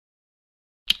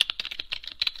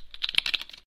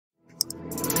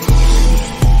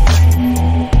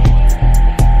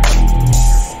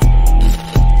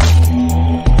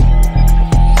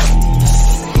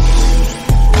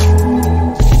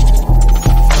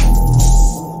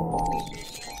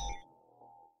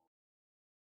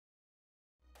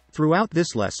Throughout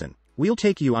this lesson, we'll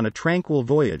take you on a tranquil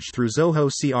voyage through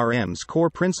Zoho CRM's core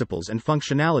principles and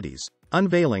functionalities,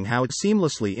 unveiling how it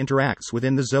seamlessly interacts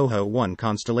within the Zoho One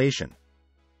constellation.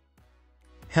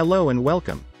 Hello and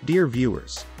welcome, dear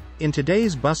viewers. In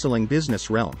today's bustling business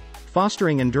realm,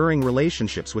 fostering enduring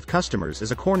relationships with customers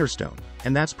is a cornerstone,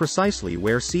 and that's precisely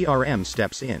where CRM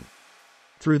steps in.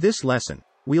 Through this lesson,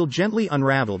 we'll gently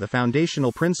unravel the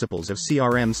foundational principles of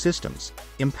CRM systems,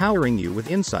 empowering you with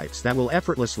insights that will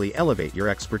effortlessly elevate your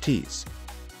expertise.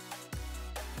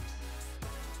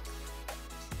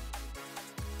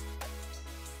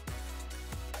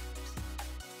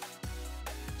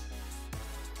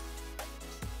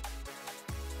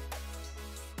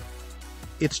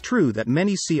 It's true that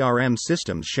many CRM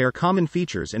systems share common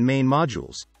features and main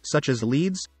modules, such as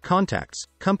leads, contacts,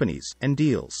 companies, and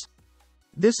deals.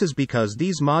 This is because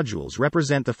these modules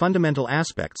represent the fundamental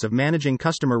aspects of managing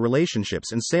customer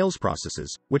relationships and sales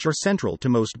processes, which are central to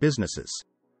most businesses.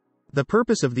 The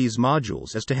purpose of these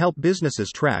modules is to help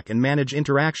businesses track and manage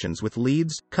interactions with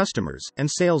leads, customers,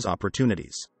 and sales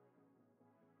opportunities.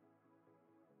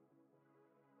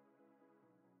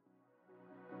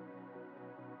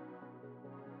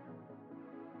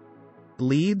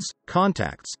 Leads,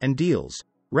 contacts, and deals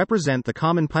represent the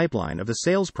common pipeline of the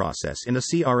sales process in a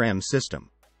CRM system.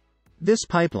 This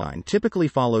pipeline typically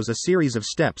follows a series of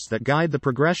steps that guide the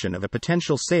progression of a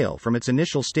potential sale from its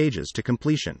initial stages to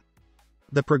completion.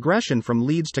 The progression from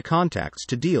leads to contacts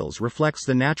to deals reflects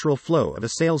the natural flow of a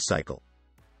sales cycle.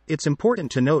 It's important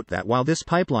to note that while this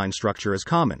pipeline structure is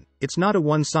common, it's not a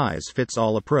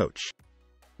one-size-fits-all approach.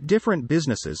 Different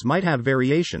businesses might have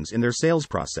variations in their sales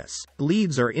process.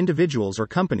 Leads are individuals or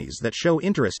companies that show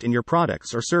interest in your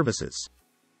products or services.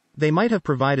 They might have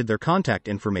provided their contact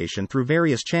information through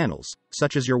various channels,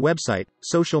 such as your website,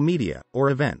 social media, or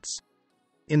events.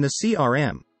 In the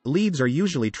CRM, leads are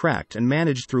usually tracked and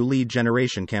managed through lead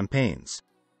generation campaigns.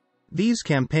 These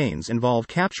campaigns involve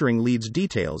capturing leads'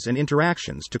 details and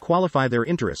interactions to qualify their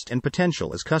interest and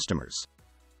potential as customers.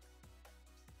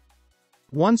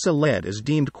 Once a lead is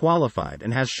deemed qualified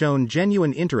and has shown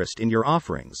genuine interest in your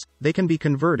offerings, they can be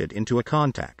converted into a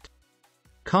contact.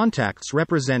 Contacts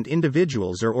represent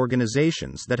individuals or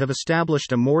organizations that have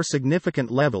established a more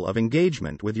significant level of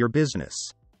engagement with your business.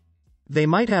 They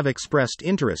might have expressed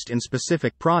interest in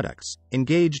specific products,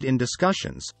 engaged in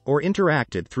discussions, or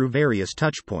interacted through various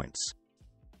touchpoints.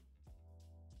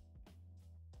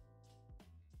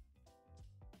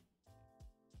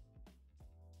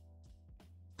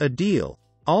 A deal,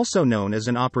 also known as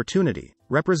an opportunity,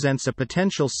 represents a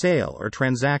potential sale or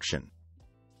transaction.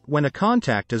 When a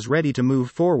contact is ready to move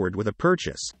forward with a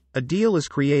purchase, a deal is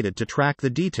created to track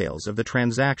the details of the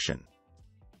transaction.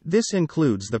 This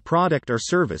includes the product or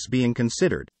service being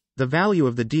considered, the value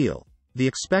of the deal, the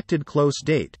expected close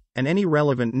date, and any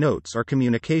relevant notes or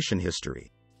communication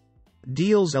history.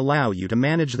 Deals allow you to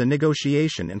manage the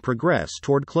negotiation and progress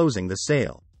toward closing the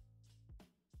sale.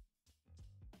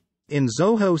 In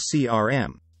Zoho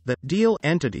CRM, the deal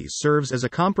entity serves as a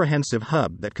comprehensive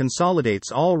hub that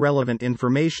consolidates all relevant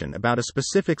information about a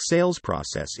specific sales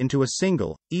process into a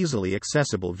single, easily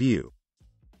accessible view.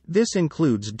 This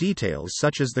includes details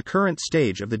such as the current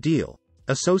stage of the deal,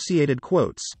 associated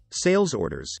quotes, sales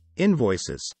orders,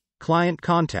 invoices, client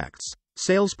contacts,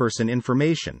 salesperson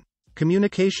information,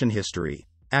 communication history,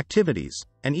 activities,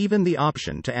 and even the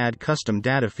option to add custom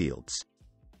data fields.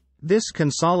 This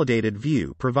consolidated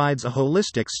view provides a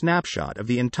holistic snapshot of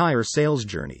the entire sales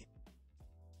journey.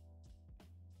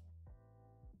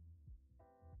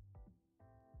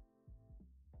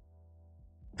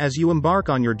 As you embark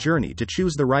on your journey to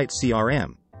choose the right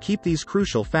CRM, keep these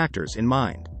crucial factors in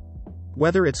mind.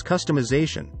 Whether it's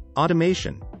customization,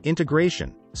 automation,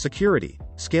 integration, security,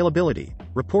 scalability,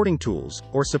 reporting tools,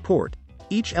 or support,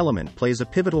 each element plays a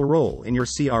pivotal role in your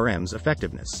CRM's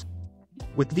effectiveness.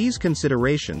 With these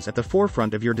considerations at the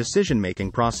forefront of your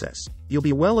decision-making process, you'll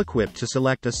be well equipped to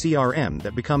select a CRM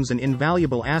that becomes an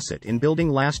invaluable asset in building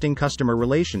lasting customer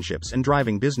relationships and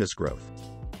driving business growth.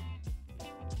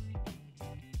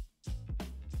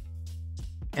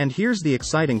 And here's the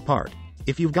exciting part.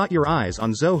 If you've got your eyes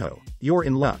on Zoho, you're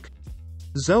in luck.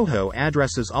 Zoho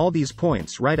addresses all these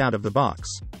points right out of the box.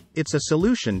 It's a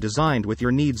solution designed with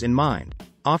your needs in mind,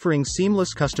 offering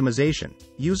seamless customization,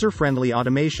 user-friendly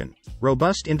automation,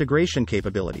 robust integration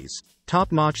capabilities,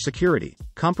 top-notch security,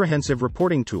 comprehensive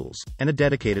reporting tools, and a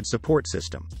dedicated support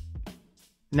system.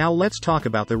 Now let's talk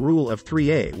about the rule of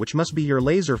 3A, which must be your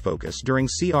laser focus during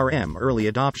CRM early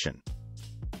adoption.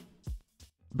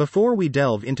 Before we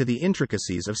delve into the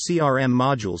intricacies of CRM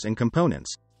modules and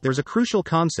components, there's a crucial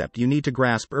concept you need to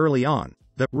grasp early on: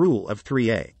 the rule of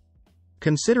 3A.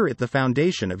 Consider it the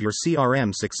foundation of your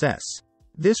CRM success.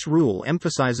 This rule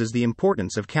emphasizes the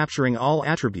importance of capturing all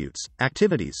attributes,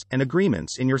 activities, and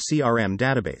agreements in your CRM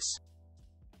database.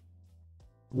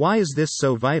 Why is this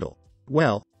so vital?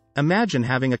 Well, imagine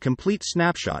having a complete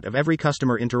snapshot of every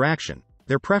customer interaction,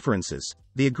 their preferences,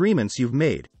 the agreements you've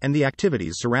made, and the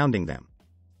activities surrounding them.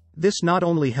 This not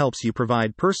only helps you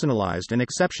provide personalized and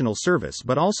exceptional service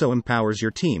but also empowers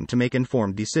your team to make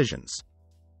informed decisions.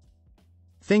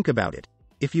 Think about it.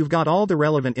 If you've got all the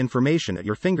relevant information at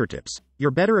your fingertips,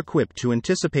 you're better equipped to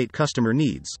anticipate customer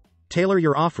needs, tailor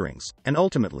your offerings, and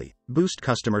ultimately, boost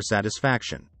customer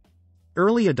satisfaction.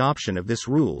 Early adoption of this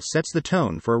rule sets the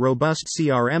tone for a robust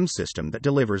CRM system that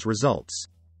delivers results.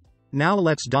 Now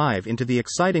let's dive into the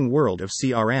exciting world of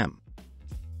CRM.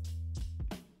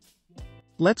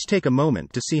 Let's take a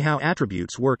moment to see how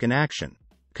attributes work in action.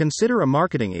 Consider a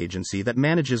marketing agency that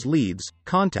manages leads,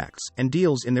 contacts, and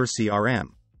deals in their CRM.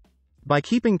 By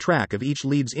keeping track of each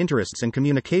lead's interests and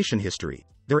communication history,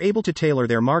 they're able to tailor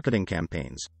their marketing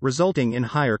campaigns, resulting in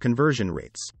higher conversion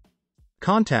rates.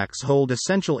 Contacts hold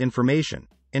essential information,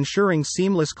 ensuring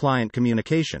seamless client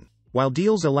communication, while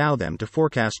deals allow them to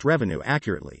forecast revenue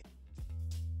accurately.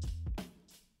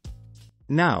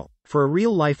 Now, for a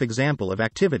real-life example of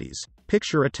activities,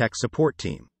 picture a tech support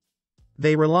team.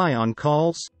 They rely on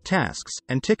calls, tasks,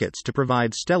 and tickets to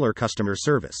provide stellar customer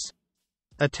service.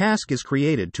 A task is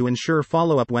created to ensure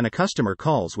follow-up when a customer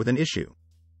calls with an issue.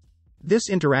 This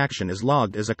interaction is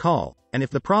logged as a call, and if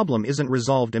the problem isn't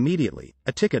resolved immediately,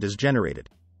 a ticket is generated.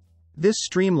 This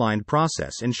streamlined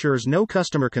process ensures no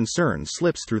customer concern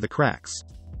slips through the cracks.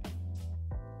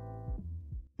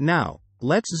 Now,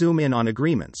 let's zoom in on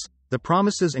agreements, the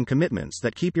promises and commitments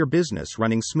that keep your business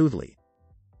running smoothly.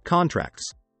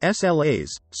 Contracts, SLAs,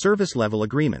 service level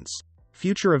agreements,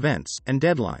 future events, and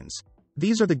deadlines.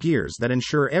 These are the gears that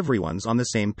ensure everyone's on the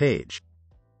same page.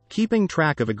 Keeping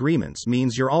track of agreements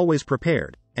means you're always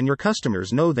prepared, and your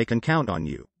customers know they can count on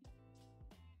you.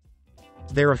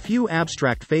 There are a few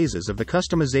abstract phases of the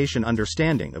customization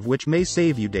understanding of which may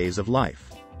save you days of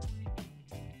life.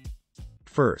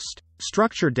 First,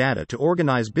 structure data to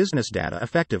organize business data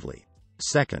effectively.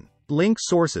 Second, link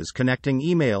sources connecting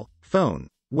email, phone,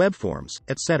 web forms,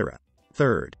 etc.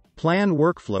 Third, plan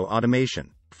workflow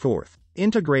automation. Fourth,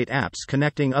 integrate apps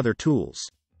connecting other tools.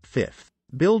 Fifth,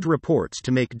 build reports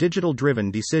to make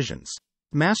digital-driven decisions.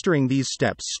 Mastering these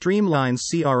steps streamlines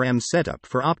CRM setup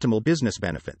for optimal business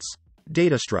benefits.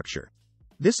 Data structure.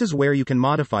 This is where you can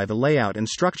modify the layout and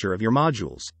structure of your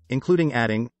modules, including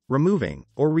adding, removing,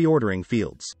 or reordering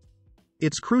fields.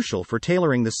 It's crucial for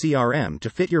tailoring the CRM to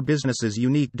fit your business's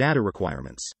unique data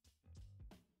requirements.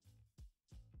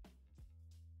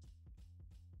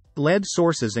 Lead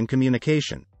sources and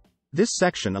communication. This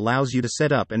section allows you to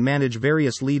set up and manage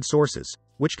various lead sources,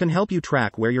 which can help you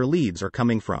track where your leads are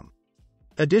coming from.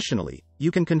 Additionally, you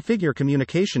can configure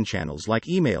communication channels like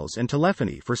emails and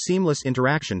telephony for seamless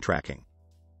interaction tracking.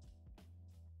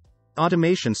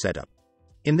 Automation setup.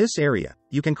 In this area,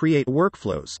 you can create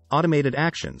workflows, automated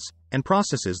actions, and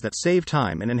processes that save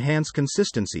time and enhance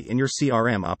consistency in your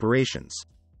CRM operations.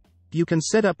 You can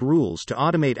set up rules to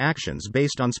automate actions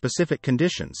based on specific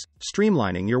conditions,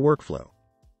 streamlining your workflow.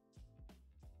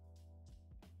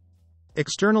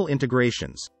 External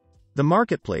integrations. The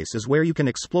marketplace is where you can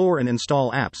explore and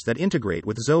install apps that integrate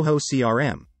with Zoho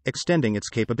CRM, extending its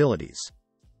capabilities.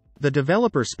 The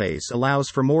developer space allows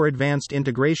for more advanced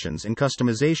integrations and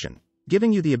customization,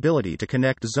 giving you the ability to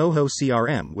connect Zoho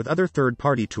CRM with other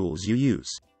third-party tools you use.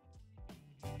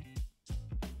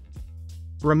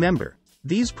 Remember,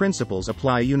 these principles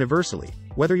apply universally,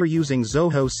 whether you're using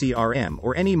Zoho CRM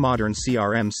or any modern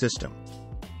CRM system.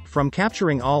 From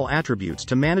capturing all attributes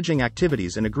to managing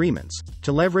activities and agreements,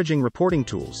 to leveraging reporting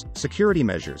tools, security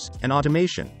measures, and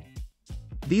automation.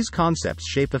 These concepts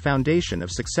shape the foundation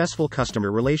of successful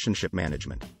customer relationship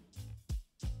management.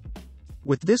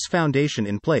 With this foundation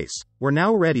in place, we're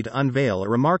now ready to unveil a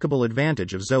remarkable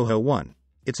advantage of Zoho One: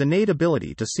 its innate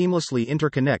ability to seamlessly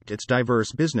interconnect its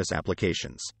diverse business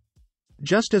applications.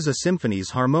 Just as a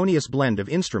symphony's harmonious blend of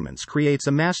instruments creates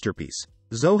a masterpiece,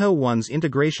 Zoho One's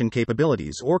integration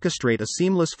capabilities orchestrate a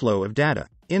seamless flow of data,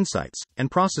 insights,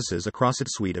 and processes across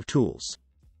its suite of tools.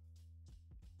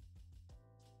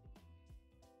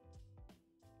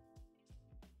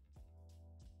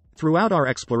 Throughout our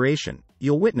exploration,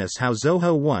 you'll witness how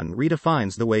Zoho One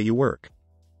redefines the way you work.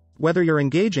 Whether you're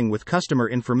engaging with customer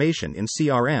information in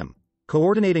CRM,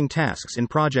 coordinating tasks in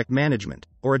project management,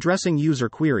 or addressing user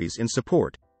queries in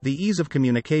support, the ease of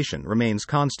communication remains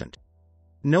constant.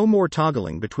 No more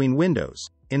toggling between windows.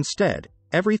 Instead,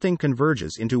 everything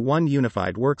converges into one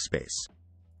unified workspace.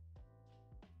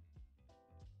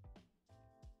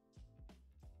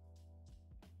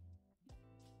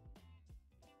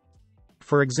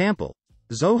 For example,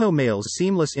 Zoho Mail's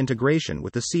seamless integration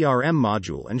with the CRM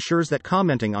module ensures that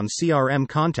commenting on CRM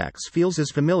Contacts feels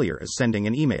as familiar as sending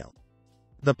an email.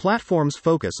 The platform's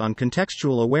focus on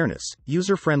contextual awareness,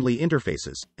 user-friendly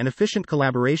interfaces, and efficient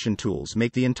collaboration tools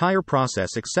make the entire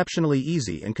process exceptionally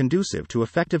easy and conducive to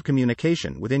effective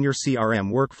communication within your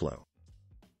CRM workflow.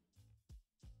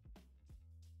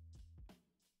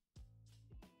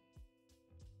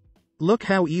 Look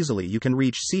how easily you can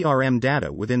reach CRM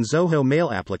data within Zoho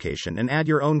Mail application and add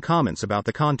your own comments about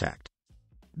the contact.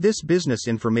 This business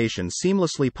information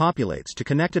seamlessly populates to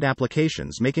connected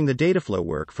applications, making the data flow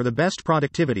work for the best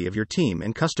productivity of your team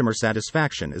and customer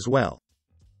satisfaction as well.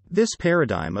 This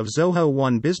paradigm of Zoho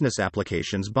One Business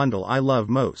Applications bundle I love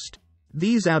most.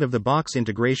 These out-of-the-box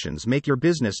integrations make your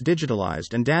business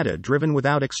digitalized and data-driven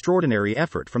without extraordinary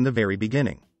effort from the very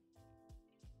beginning.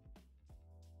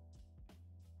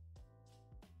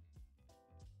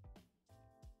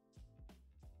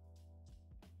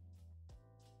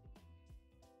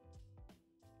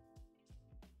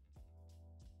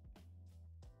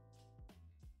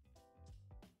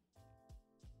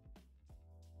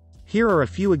 Here are a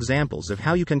few examples of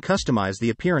how you can customize the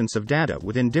appearance of data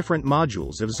within different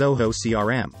modules of Zoho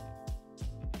CRM.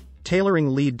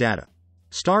 Tailoring lead data.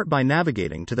 Start by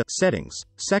navigating to the Settings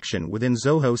section within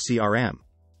Zoho CRM.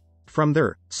 From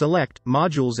there, select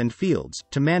Modules and Fields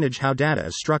to manage how data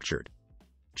is structured.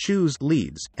 Choose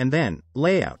Leads, and then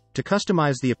Layout to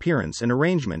customize the appearance and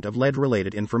arrangement of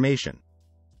lead-related information.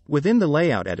 Within the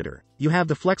Layout editor, you have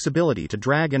the flexibility to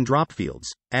drag and drop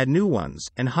fields, add new ones,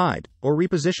 and hide or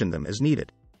reposition them as needed.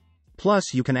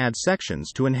 Plus, you can add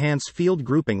sections to enhance field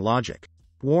grouping logic.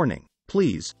 Warning: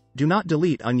 please do not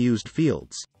delete unused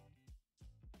fields.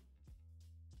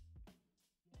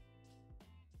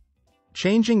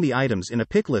 Changing the items in a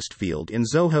picklist field in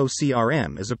Zoho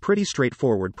CRM is a pretty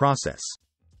straightforward process.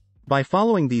 By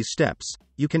following these steps,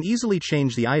 you can easily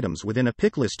change the items within a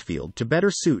picklist field to better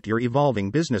suit your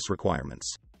evolving business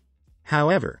requirements.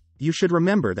 However, you should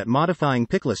remember that modifying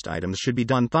picklist items should be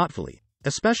done thoughtfully,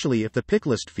 especially if the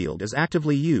picklist field is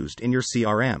actively used in your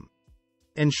CRM.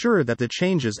 Ensure that the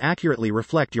changes accurately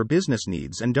reflect your business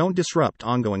needs and don't disrupt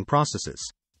ongoing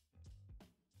processes.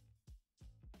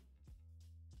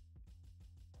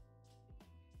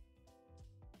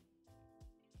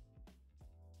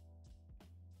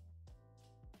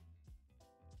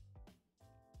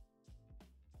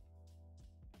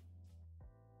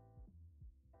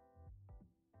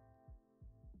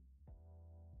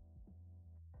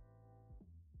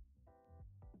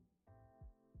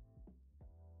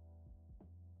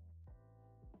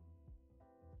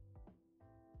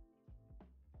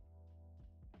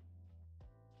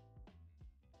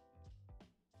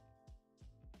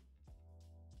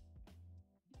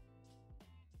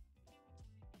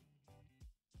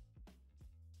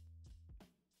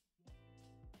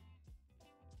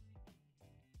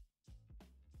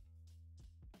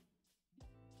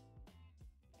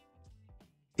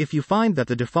 If you find that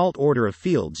the default order of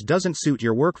fields doesn't suit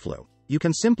your workflow, you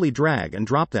can simply drag and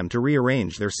drop them to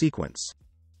rearrange their sequence.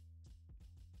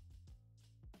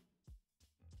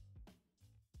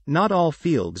 Not all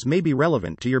fields may be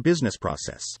relevant to your business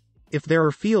process. If there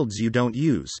are fields you don't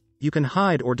use, you can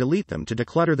hide or delete them to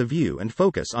declutter the view and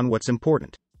focus on what's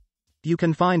important. You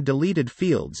can find deleted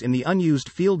fields in the Unused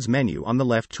Fields menu on the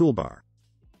left toolbar.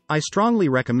 I strongly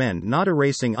recommend not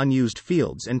erasing unused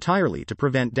fields entirely to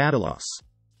prevent data loss.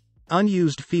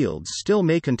 Unused fields still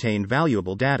may contain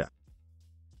valuable data.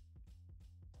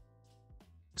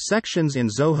 Sections in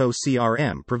Zoho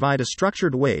CRM provide a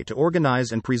structured way to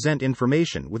organize and present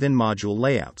information within module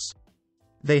layouts.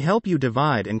 They help you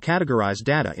divide and categorize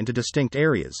data into distinct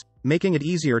areas, making it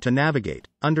easier to navigate,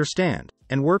 understand,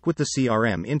 and work with the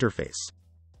CRM interface.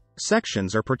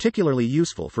 Sections are particularly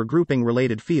useful for grouping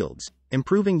related fields,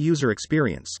 improving user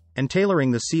experience, and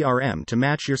tailoring the CRM to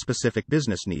match your specific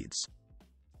business needs.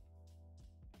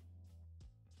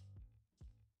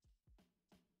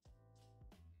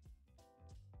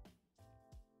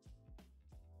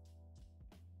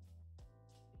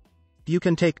 You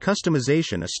can take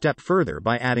customization a step further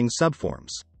by adding subforms.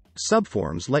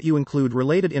 Subforms let you include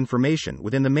related information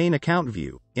within the main account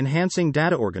view, enhancing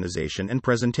data organization and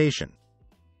presentation.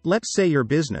 Let's say your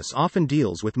business often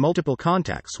deals with multiple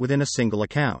contacts within a single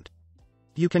account.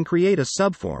 You can create a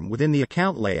subform within the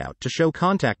account layout to show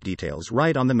contact details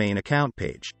right on the main account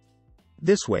page.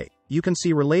 This way, you can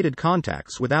see related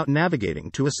contacts without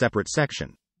navigating to a separate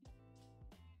section.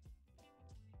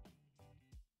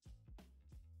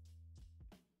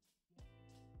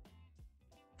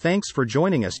 Thanks for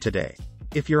joining us today.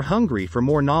 If you're hungry for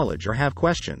more knowledge or have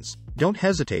questions, don't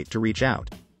hesitate to reach out.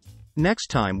 Next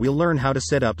time we'll learn how to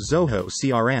set up Zoho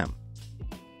CRM.